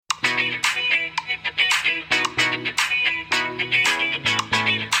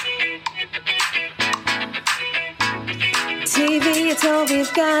It's all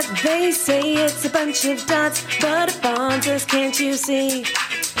we've got. They say it's a bunch of dots, but it bonds us, can't you see?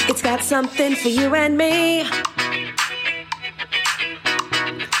 It's got something for you and me.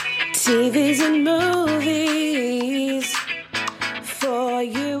 TVs and movies for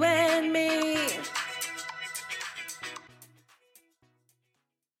you and me.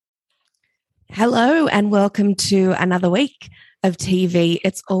 Hello and welcome to another week of TV.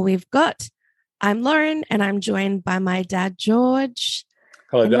 It's all we've got. I'm Lauren and I'm joined by my dad, George.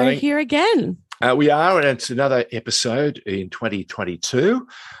 Hello, and darling. We're here again. We are, and it's another episode in 2022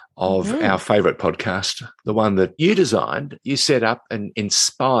 of our favourite podcast, the one that you designed, you set up and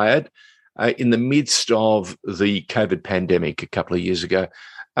inspired in the midst of the COVID pandemic a couple of years ago.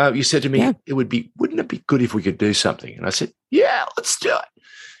 You said to me, wouldn't it be good if we could do something? And I said, yeah, let's do it.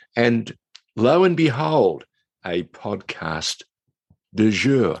 And lo and behold, a podcast du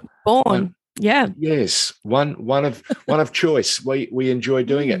jour. Born. Yes, one of choice. We enjoy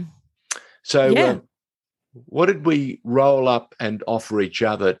doing it. So what did we roll up and offer each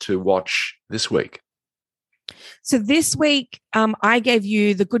other to watch this week? So this week, I gave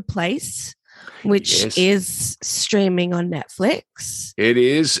you The Good Place, which is streaming on Netflix. It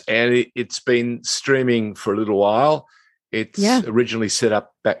is, and it's been streaming for a little while. It's originally set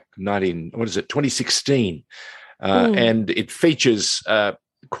up back 2016, and it features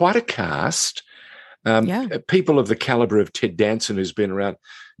quite a cast. People of the caliber of Ted Danson, who's been around,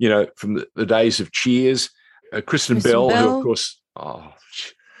 from the days of Cheers. Kristen Bell, who, of course,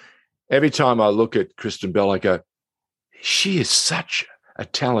 every time I look at Kristen Bell, I go, she is such a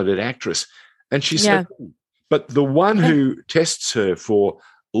talented actress. And she's so cool. But the one who tests her for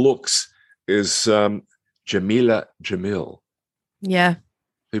looks is Jamila Jamil. Yeah.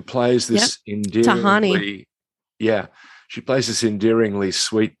 Who plays this endearingly... Tahani. Yeah. She plays this endearingly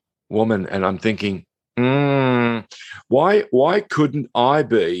sweet woman, and I'm thinking, why couldn't I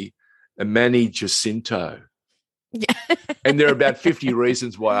be a Manny Jacinto? Yeah. And there are about 50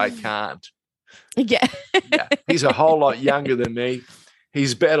 reasons why I can't. Yeah. He's a whole lot younger than me.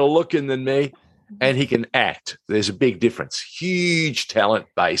 He's better looking than me, and he can act. There's a big difference. Huge talent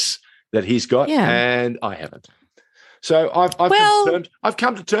base that he's got, and I haven't. So I've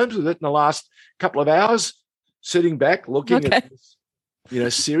come to terms with it in the last couple of hours. Sitting back, looking at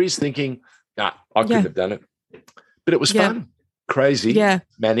this, series, thinking, I couldn't have done it. But it was fun, crazy,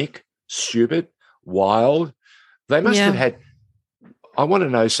 manic, stupid, wild. They must have had – I want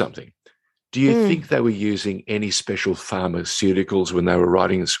to know something. Do you think they were using any special pharmaceuticals when they were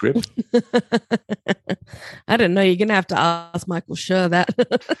writing the script? I don't know. You're going to have to ask Michael Schur that.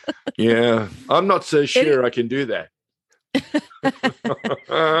 Yeah, I'm not so sure I can do that.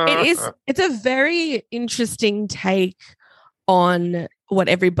 It's a very interesting take on what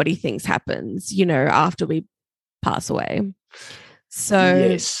everybody thinks happens, after we pass away.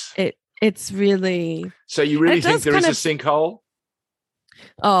 So it's really. So you really think there is a sinkhole?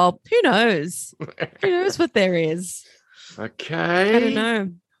 Oh, who knows? Who knows what there is? Okay. I don't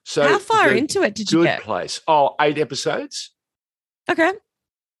know. So how far into it did you get? Good Place. Oh, 8 episodes. Okay.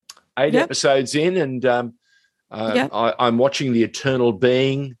 8 episodes in, and I'm watching The Eternal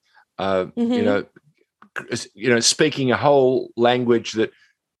Being, speaking a whole language that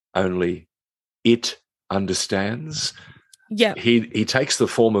only it understands. Yeah. He takes the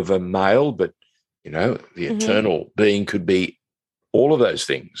form of a male, but, the eternal being could be all of those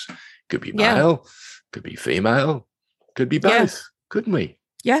things. Could be male, could be female, could be both, couldn't we?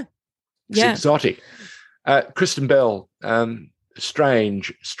 Yeah. It's exotic. Kristen Bell,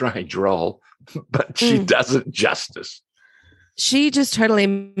 strange role, but she does it justice. She just totally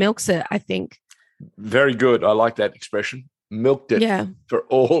milks it, I think. Very good. I like that expression. Milked it for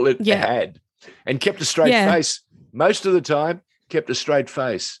all it had, and kept a straight face. Most of the time, kept a straight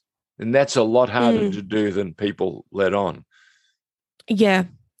face. And that's a lot harder to do than people let on. Yeah.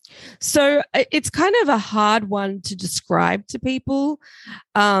 So it's kind of a hard one to describe to people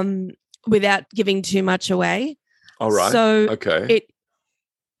without giving too much away. All right. So it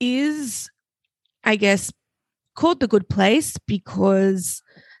is, I guess, called The Good Place because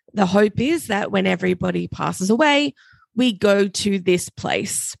the hope is that when everybody passes away, we go to this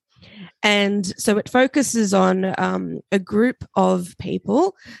place. And so it focuses on a group of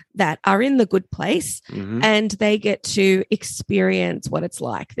people that are in the good place and they get to experience what it's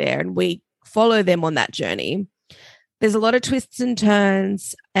like there. And we follow them on that journey. There's a lot of twists and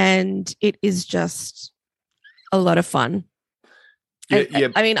turns and it is just a lot of fun.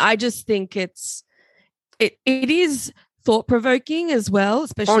 I mean, I just think it is thought-provoking as well,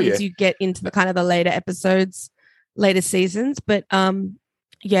 especially as you get into the kind of the later episodes, later seasons. But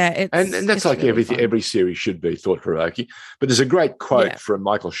Yeah, and that's it's like really fun. every series should be thought-provoking. But there's a great quote from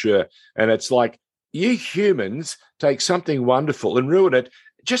Michael Schur, and it's like, you humans take something wonderful and ruin it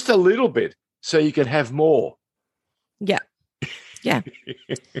just a little bit so you can have more. Yeah. Yeah.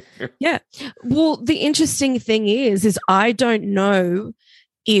 Yeah. Well, the interesting thing is I don't know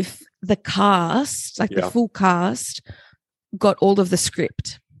if the cast, like the full cast, got all of the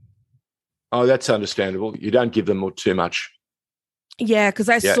script. Oh, that's understandable. You don't give them too much. Yeah, because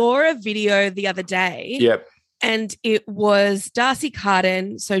I saw a video the other day. Yep. And it was Darcy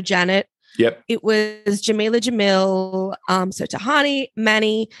Carden, so Janet. Yep. It was Jamila Jamil, so Tahani,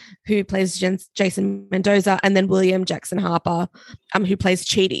 Manny, who plays Jason Mendoza, and then William Jackson Harper, who plays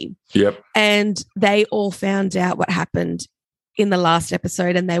Chidi. Yep. And they all found out what happened in the last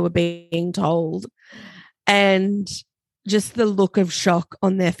episode, and they were being told. And just the look of shock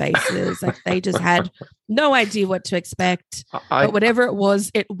on their faces, like they just had no idea what to expect. But whatever it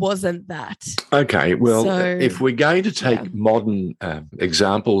wasn't that. Okay, well, if we're going to take modern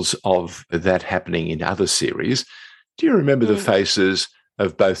examples of that happening in other series, do you remember the faces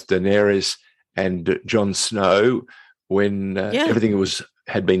of both Daenerys and Jon Snow when everything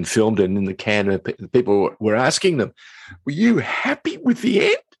had been filmed and in the can? People were asking them, "Were you happy with the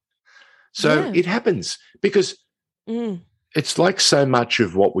end?" So it happens because. It's like so much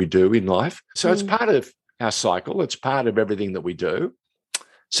of what we do in life. So it's part of our cycle. It's part of everything that we do.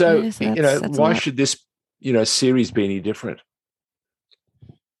 So, why should this, series be any different?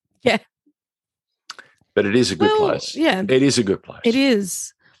 Yeah. But it is a good place. Yeah. It is a good place. It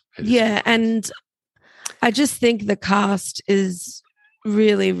is. And I just think the cast is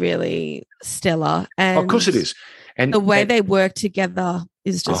really, really stellar. And of course it is. And the way they work together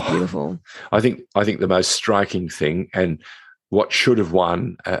is just beautiful. I think the most striking thing, and what should have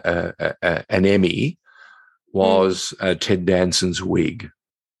won an Emmy, was Ted Danson's wig.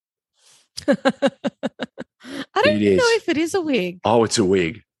 I don't know if it is a wig. Oh, it's a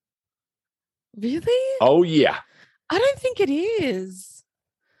wig. Really? Oh, yeah. I don't think it is.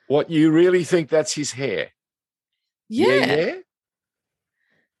 What, you really think that's his hair? Yeah.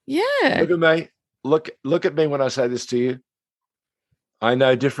 Look at me. Look at me when I say this to you. I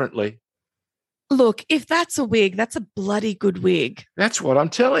know differently. Look, if that's a wig, that's a bloody good wig. That's what I'm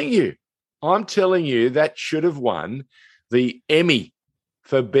telling you. I'm telling you that should have won the Emmy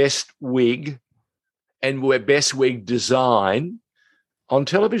for best wig and best wig design on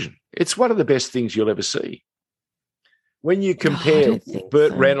television. It's one of the best things you'll ever see. When you compare,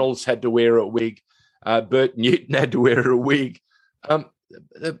 Burt Reynolds had to wear a wig, Burt Newton had to wear a wig.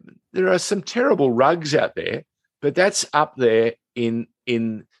 There are some terrible rugs out there, but that's up there in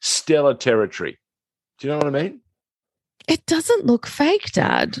stellar territory. Do you know what I mean? It doesn't look fake,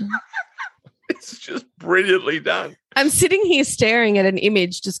 Dad. It's just brilliantly done. I'm sitting here staring at an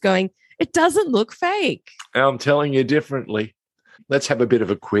image just going, it doesn't look fake. I'm telling you differently. Let's have a bit of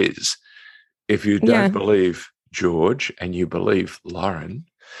a quiz. If you don't believe George and you believe Lauren,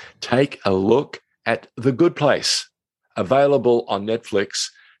 take a look at The Good Place, available on Netflix,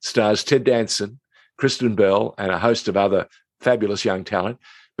 stars Ted Danson, Kristen Bell, and a host of other fabulous young talent.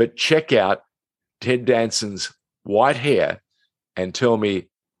 But check out Ted Danson's white hair and tell me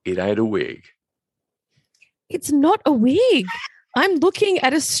it ain't a wig. It's not a wig. I'm looking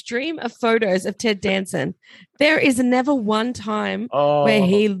at a stream of photos of Ted Danson. There is never one time where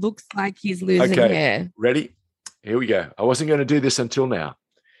he looks like he's losing hair. Ready? Here we go. I wasn't going to do this until now.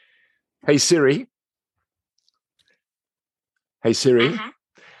 Hey, Siri. Hey, Siri.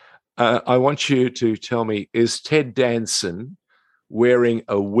 I want you to tell me, is Ted Danson wearing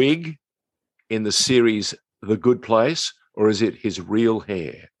a wig in the series The Good Place, or is it his real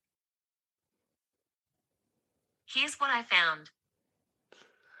hair? Here's what I found.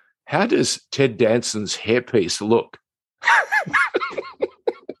 How does Ted Danson's hairpiece look?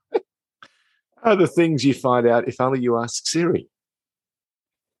 Are the things you find out if only you ask Siri.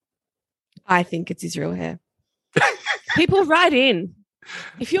 I think it's his real hair. People write in.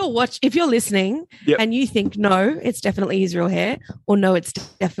 If you're listening and you think, no, it's definitely his real hair, or no, it's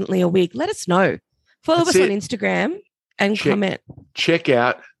definitely a wig, let us know. Follow us on Instagram and comment. Check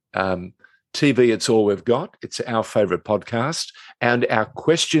out TV It's All We've Got. It's our favourite podcast. And our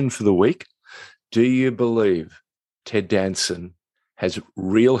question for the week, do you believe Ted Danson has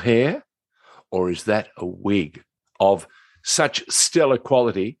real hair, or is that a wig of such stellar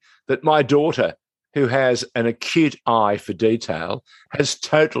quality that my daughter, who has an acute eye for detail, has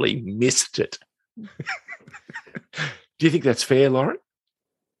totally missed it? Do you think that's fair, Lauren?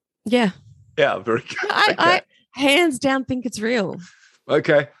 Yeah. Yeah, very good. I hands down think it's real.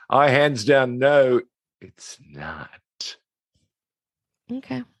 Okay. I hands down know it's not.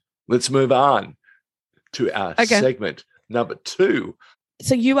 Okay. Let's move on to our segment number 2.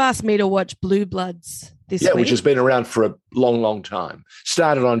 So you asked me to watch Blue Bloods this week. Which has been around for a long, long time.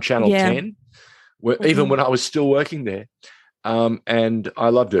 Started on Channel 10, even when I was still working there. And I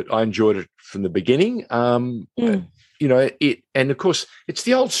loved it. I enjoyed it from the beginning. You know, and of course, it's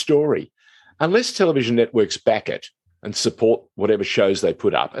the old story. Unless television networks back it and support whatever shows they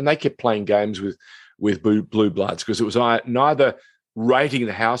put up, and they kept playing games with Blue Bloods because it was neither rating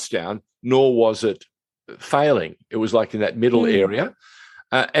the house down nor was it failing. It was like in that middle area.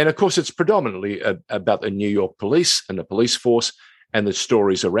 And, of course, it's predominantly about the New York police and the police force and the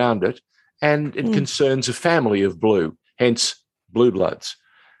stories around it. And it concerns a family of blue, hence Blue Bloods.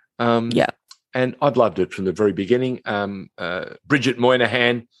 And I've loved it from the very beginning. Bridget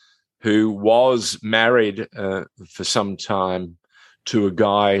Moynihan, who was married for some time to a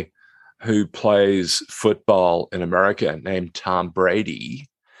guy who plays football in America named Tom Brady,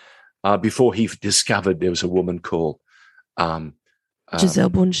 before he discovered there was a woman called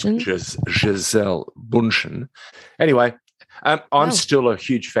Giselle Bundchen. Giselle Bundchen. Anyway, I'm still a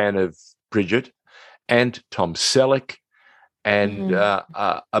huge fan of Bridget and Tom Selleck and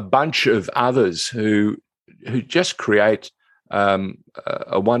a bunch of others who just create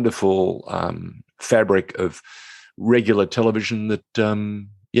a wonderful fabric of regular television that,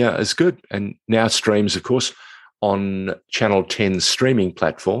 is good. And now streams, of course, on Channel 10's streaming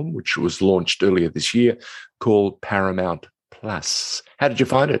platform, which was launched earlier this year, called Paramount Plus. How did you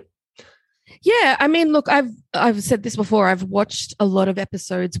find it? Yeah, I mean, look, I've said this before. I've watched a lot of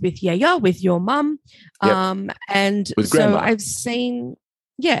episodes with Yaya, with your mum, and with so grandma. I've seen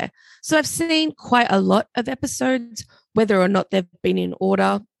quite a lot of episodes. Whether or not they've been in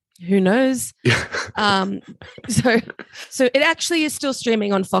order, who knows? So it actually is still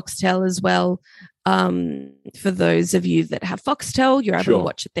streaming on Foxtel as well. For those of you that have Foxtel, you're able to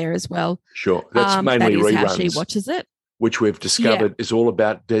watch it there as well. Sure, that's mainly that is reruns. how she watches it, which we've discovered is all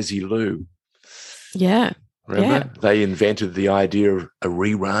about Desilu. Yeah. Remember? They invented the idea of a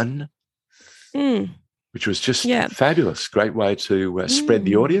rerun, which was just fabulous. Great way to spread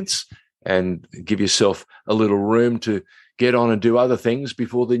the audience and give yourself a little room to get on and do other things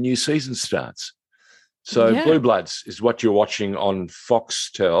before the new season starts. So Blue Bloods is what you're watching on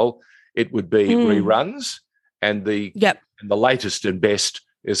Foxtel. It would be reruns, and the latest and best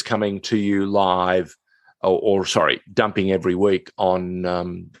is coming to you live, or dumping every week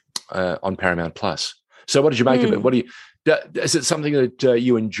on Paramount Plus. So, what did you make of it? Is it something that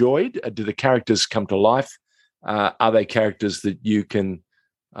you enjoyed? Do the characters come to life? Are they characters that you can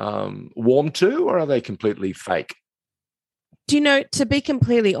warm to, or are they completely fake? Do you know? To be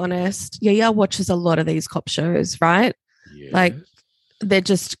completely honest, Yaya watches a lot of these cop shows, right? Yes. Like they're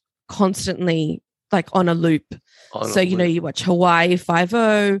just constantly like on a loop. You know, you watch Hawaii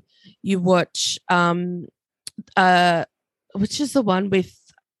 5-0, you watch which is the one with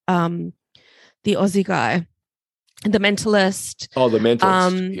the Aussie guy, The Mentalist. Oh, The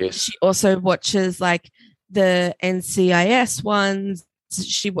Mentalist. Yes. She also watches like the NCIS ones.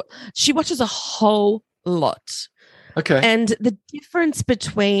 She watches a whole lot. Okay. And the difference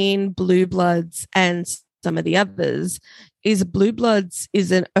between Blue Bloods and some of the others is Blue Bloods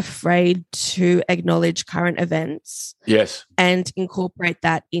isn't afraid to acknowledge current events. Yes. And incorporate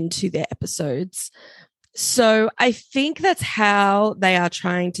that into their episodes. So I think that's how they are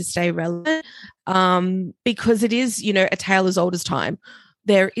trying to stay relevant, because it is, you know, a tale as old as time.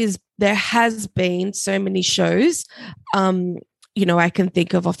 There has been so many shows, you know, I can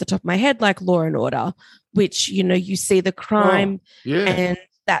think of off the top of my head, like Law and Order, which, you know, you see the crime and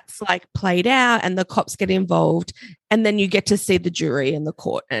that's like played out and the cops get involved and then you get to see the jury in the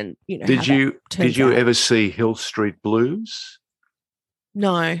court and, you know, did you ever see Hill Street Blues?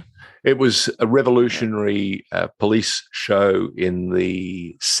 No. It was a revolutionary police show in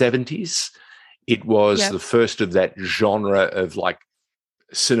the 70s. It was the first of that genre of like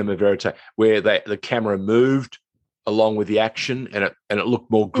cinema verite where the camera moved along with the action and it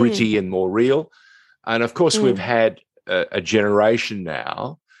looked more gritty and more real. And of course, we've had a generation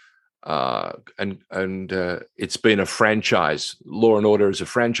now, and it's been a franchise. Law and Order is a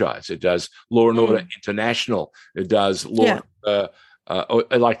franchise. It does Law and Order International. It does Law.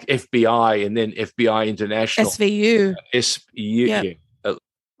 Like FBI and then FBI International. SVU. SVU. Yeah.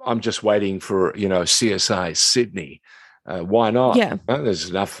 I'm just waiting for, you know, CSI Sydney. Why not? Yeah. There's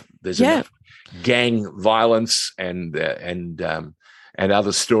enough gang violence and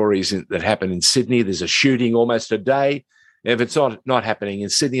other stories that happen in Sydney. There's a shooting almost a day. If it's not happening in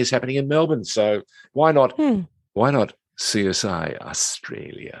Sydney, it's happening in Melbourne. So why not CSI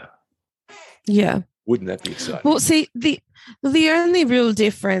Australia? Yeah. Wouldn't that be exciting? Well, see, the only real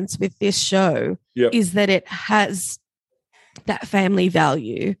difference with this show is that it has that family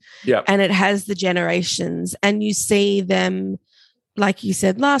value, and it has the generations, and you see them, like you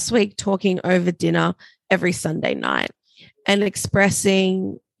said last week, talking over dinner every Sunday night and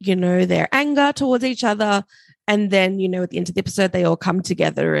expressing, their anger towards each other, and then at the end of the episode they all come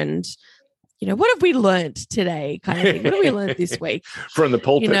together and what have we learned today, kind of thing. What have we learned this week from the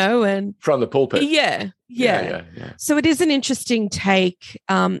pulpit? And from the pulpit. Yeah. So it is an interesting take,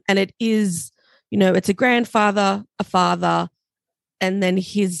 and it is, it's a grandfather, a father, and then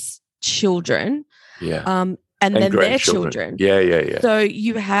his children, and then their children. Yeah. So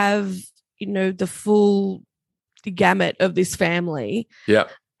you have, the full gamut of this family. Yeah.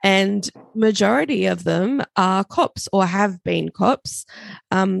 And majority of them are cops or have been cops.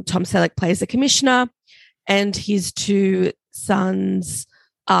 Tom Selleck plays a commissioner, and his two sons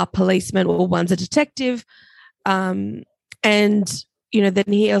are policemen, or one's a detective. And, then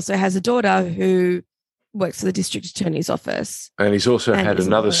he also has a daughter who works for the district attorney's office. And he's also had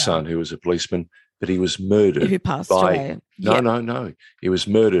another son who was a policeman, but he was murdered. Who passed away. No. He was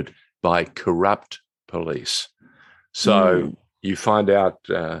murdered by corrupt police. So you find out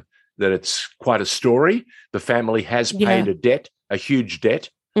that it's quite a story. The family has paid a huge debt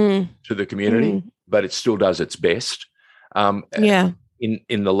to the community, but it still does its best. In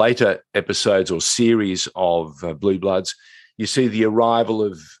the later episodes or series of Blue Bloods, you see the arrival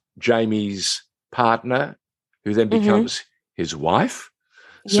of Jamie's partner, who then becomes his wife.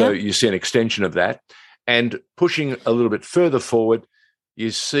 So you see an extension of that. And pushing a little bit further forward,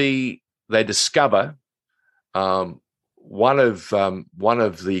 you see they discover one of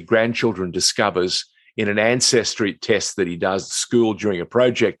the grandchildren discovers in an ancestry test that he does at school during a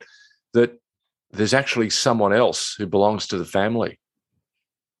project that there's actually someone else who belongs to the family.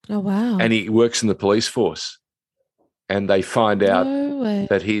 Oh, wow. And he works in the police force. And they find out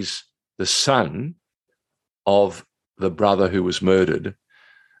that he's the son of the brother who was murdered,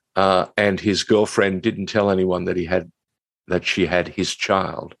 and his girlfriend didn't tell anyone that she had his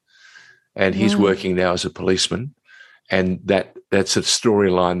child. And he's working now as a policeman. And that's a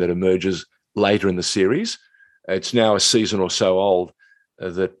storyline that emerges later in the series. It's now a season or so old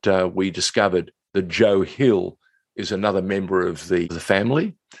that we discovered that Joe Hill is another member of the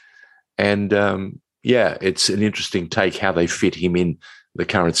family. And, it's an interesting take how they fit him in the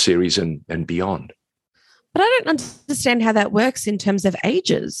current series and beyond. But I don't understand how that works in terms of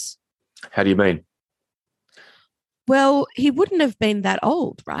ages. How do you mean? Well, he wouldn't have been that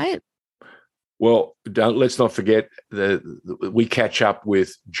old, right? Well, let's not forget we catch up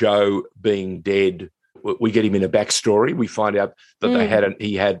with Joe being dead. We get him in a backstory. We find out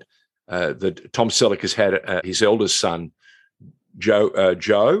that that Tom Selleck has had his eldest son,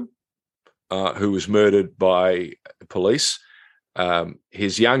 Joe, who was murdered by police.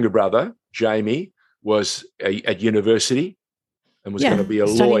 His younger brother, Jamie, was at university and was going to be a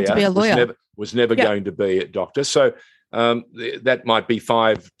lawyer. To be a lawyer. Was never going to be a doctor. So that might be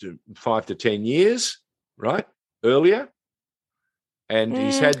 5 to 10 years, right? Earlier. And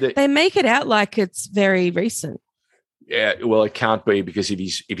he's had that. They make it out like it's very recent. Yeah, well, it can't be, because if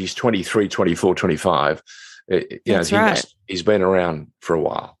he's 23, 24, 25, he's been around for a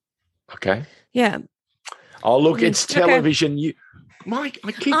while. Okay? Yeah. Oh, look, it's television. Okay. Mike,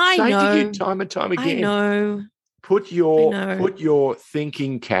 I keep saying to you time and time again. I know. Put your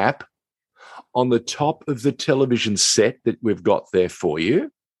thinking cap on the top of the television set that we've got there for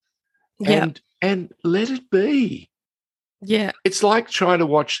you, and let it be. Yeah. It's like trying to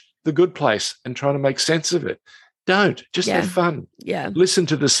watch The Good Place and trying to make sense of it. Don't. Just have fun. Yeah. Listen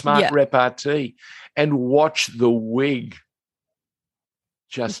to the smart repartee and watch The Wig.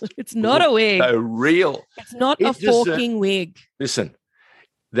 It's not a wig. So real. It's not a forking wig. Listen,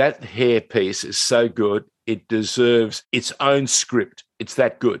 that hair piece is so good. It deserves its own script. It's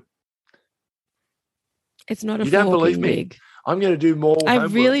that good. It's not a You don't believe me? wig. I'm going to do more I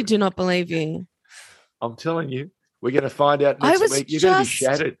homework. really do not believe you. I'm telling you. We're going to find out next week. You're going to be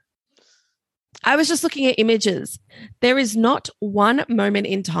shattered. I was just looking at images. There is not one moment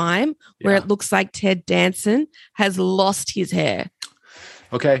in time where it looks like Ted Danson has lost his hair.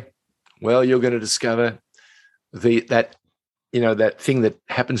 Okay. Well, you're going to discover that thing that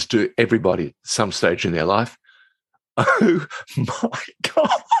happens to everybody at some stage in their life. Oh my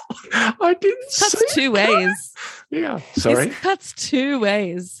God. I didn't cuts two ways. Yeah. Sorry. This cuts two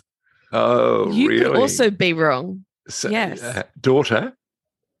ways. Oh, really? You could also be wrong. So, yes. Daughter.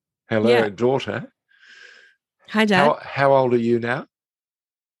 Hello, daughter. Hi, Dad. How old are you now?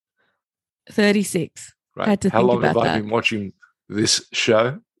 36. Right. I had to How think long about have that. I been watching this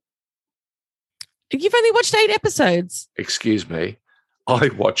show? You've only watched 8 episodes. Excuse me. I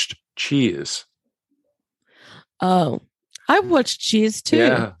watched Cheers. Oh, I watched Cheers too.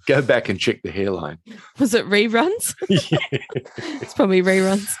 Yeah, go back and check the hairline. Was it reruns? Yeah. It's probably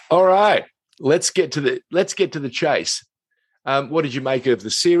reruns. All right, let's get to the chase. What did you make of the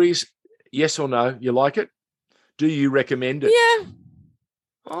series? Yes or no? You like it? Do you recommend it? Yeah.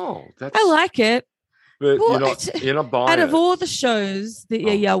 Oh, I like it. But Well, you're not buying Out it. of all the shows that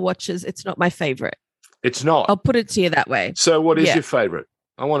Yaya watches, it's not my favorite. It's not. I'll put it to you that way. So what is Yeah. your favorite?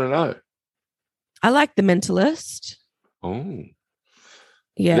 I want to know. I like The Mentalist. Oh,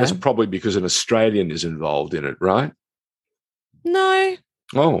 Yeah. that's probably because an Australian is involved in it, right? No,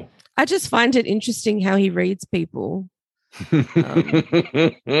 Oh. I just find it interesting how he reads people.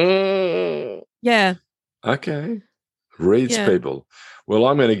 Yeah. Okay. Reads Yeah. people. Well,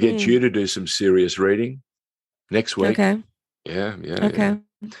 I'm going to get Mm. you to do some serious reading next week. Okay. Yeah. Okay.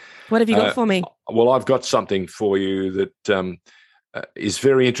 What have you got for me? Well, I've got something for you that is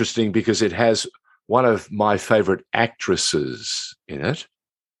very interesting because it has one of my favorite actresses in it.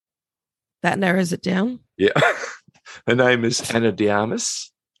 That narrows it down. Yeah. Her name is Anna de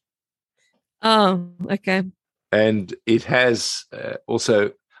Armas. Oh, okay. And it has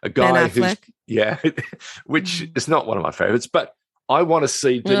also a Ben guy who's, Affleck. yeah, which is not one of my favorites, but I want to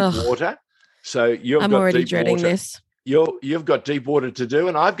see Deep Ugh. Water. So you've I'm got already Deep dreading Water. this. You've got Deep Water to do,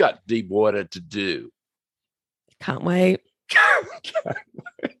 and I've got Deep Water to do. Can't wait.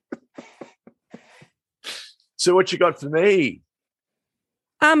 So what you got for me?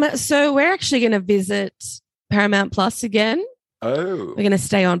 So we're actually going to visit Paramount Plus again. Oh, We're going to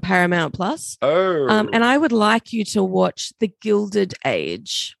stay on Paramount Plus. oh, And I would like you to watch The Gilded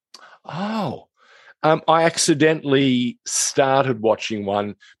Age. oh. I accidentally started watching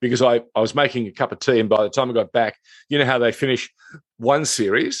one because I was making a cup of tea, and by the time I got back, you know how they finish one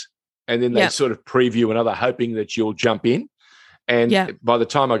series and then they Yep. sort of preview another, hoping that you'll jump in. And Yep. by the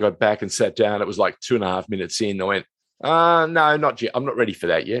time I got back and sat down, it was like 2.5 minutes in. I went, no, not yet. I'm not ready for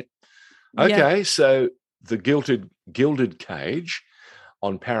that yet. Yep. Okay, so the Gilded Cage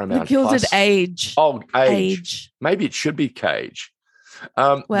on The Paramount Gilded Plus. Age. Oh, age. Age. Maybe it should be Cage.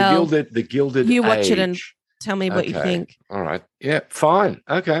 Well, the Gilded you watch it and Age. tell me what you Okay. think. All right. Yeah, fine.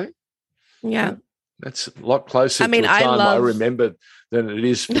 Okay. Yeah. That's a lot closer I mean, to a I time I love- remember than it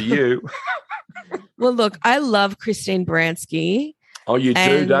is for you. Well, look, I love Christine Baranski. Oh, you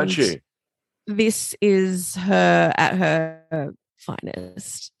do, don't And- you? This is her at her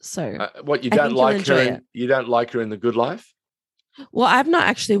finest. So, What you I don't think you'll like her enjoy in, it. you don't like her in The Good Life? well, I've not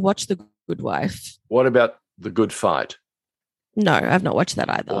actually watched The Good Wife. What about The Good Fight? No, I've not watched that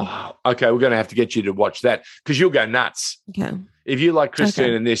either. Wow. Okay, we're going to have to get you to watch that because you'll go nuts. Okay. If you like Christine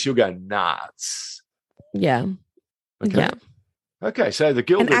Okay. in this, you'll go nuts. Yeah. Okay. Yeah. Okay, so The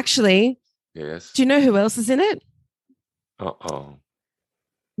Gilded. And actually, yes. do you know who else is in it? Uh-oh.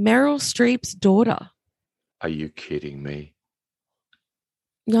 Meryl Streep's daughter. Are you kidding me?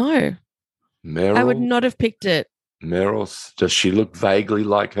 No, Meryl? I would not have picked it. Meryl, does she look vaguely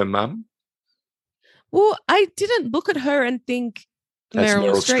like her mum? Well, I didn't look at her and think That's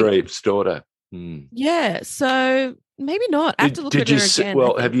Meryl, Streep. Streep's daughter. Hmm. Yeah, so maybe not. I have to look at her see, again.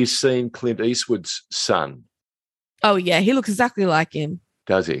 well, I have think. you seen Clint Eastwood's son? Oh, yeah, he looks exactly like him.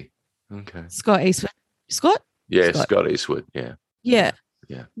 Does he? Okay. Scott Eastwood. Scott? Yeah, Scott. Scott Eastwood. Yeah. Yeah.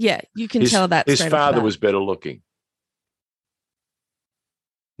 Yeah. Yeah, you can His, tell that. his straight off the father bat. was better looking.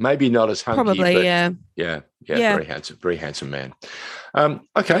 Maybe not as hunky, Probably, but yeah. yeah, Yeah. very handsome man.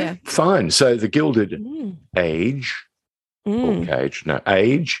 Okay, Yeah. fine. So The Gilded Mm. Age, Mm. or Cage, no,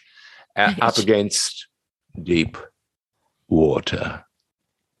 Age, up Age. against Deep Water.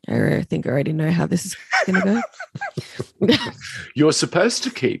 I think I already know how this is going to go. You're supposed to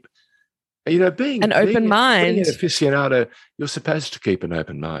keep, being An open being mind. an aficionado, you're supposed to keep an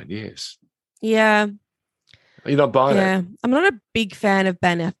open mind. Yes, Yeah. you're not buying it. Yeah. I'm not a big fan of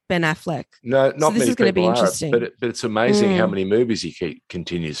Ben Affleck. No, not this many is gonna be people are, interesting. but it's amazing how Mm. many movies he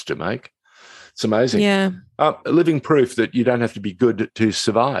continues to make. It's amazing. Yeah. Living proof that you don't have to be good to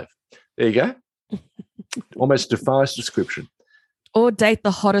survive. There you go. Almost defies description. Or date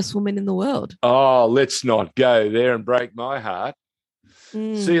the hottest woman in the world. Oh, let's not go there and break my heart.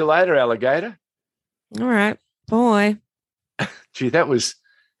 Mm. See you later, alligator. All right. Bye. Gee, that was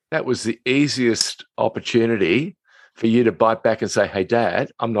the easiest opportunity for you to bite back and say, "Hey,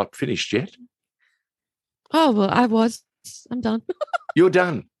 Dad, I'm not finished yet." Oh, well, I'm done. You're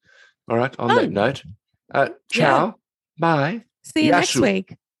done. All right. On that Done. note, ciao. Bye. See you next Yasu.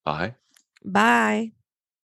 week. Bye. Bye.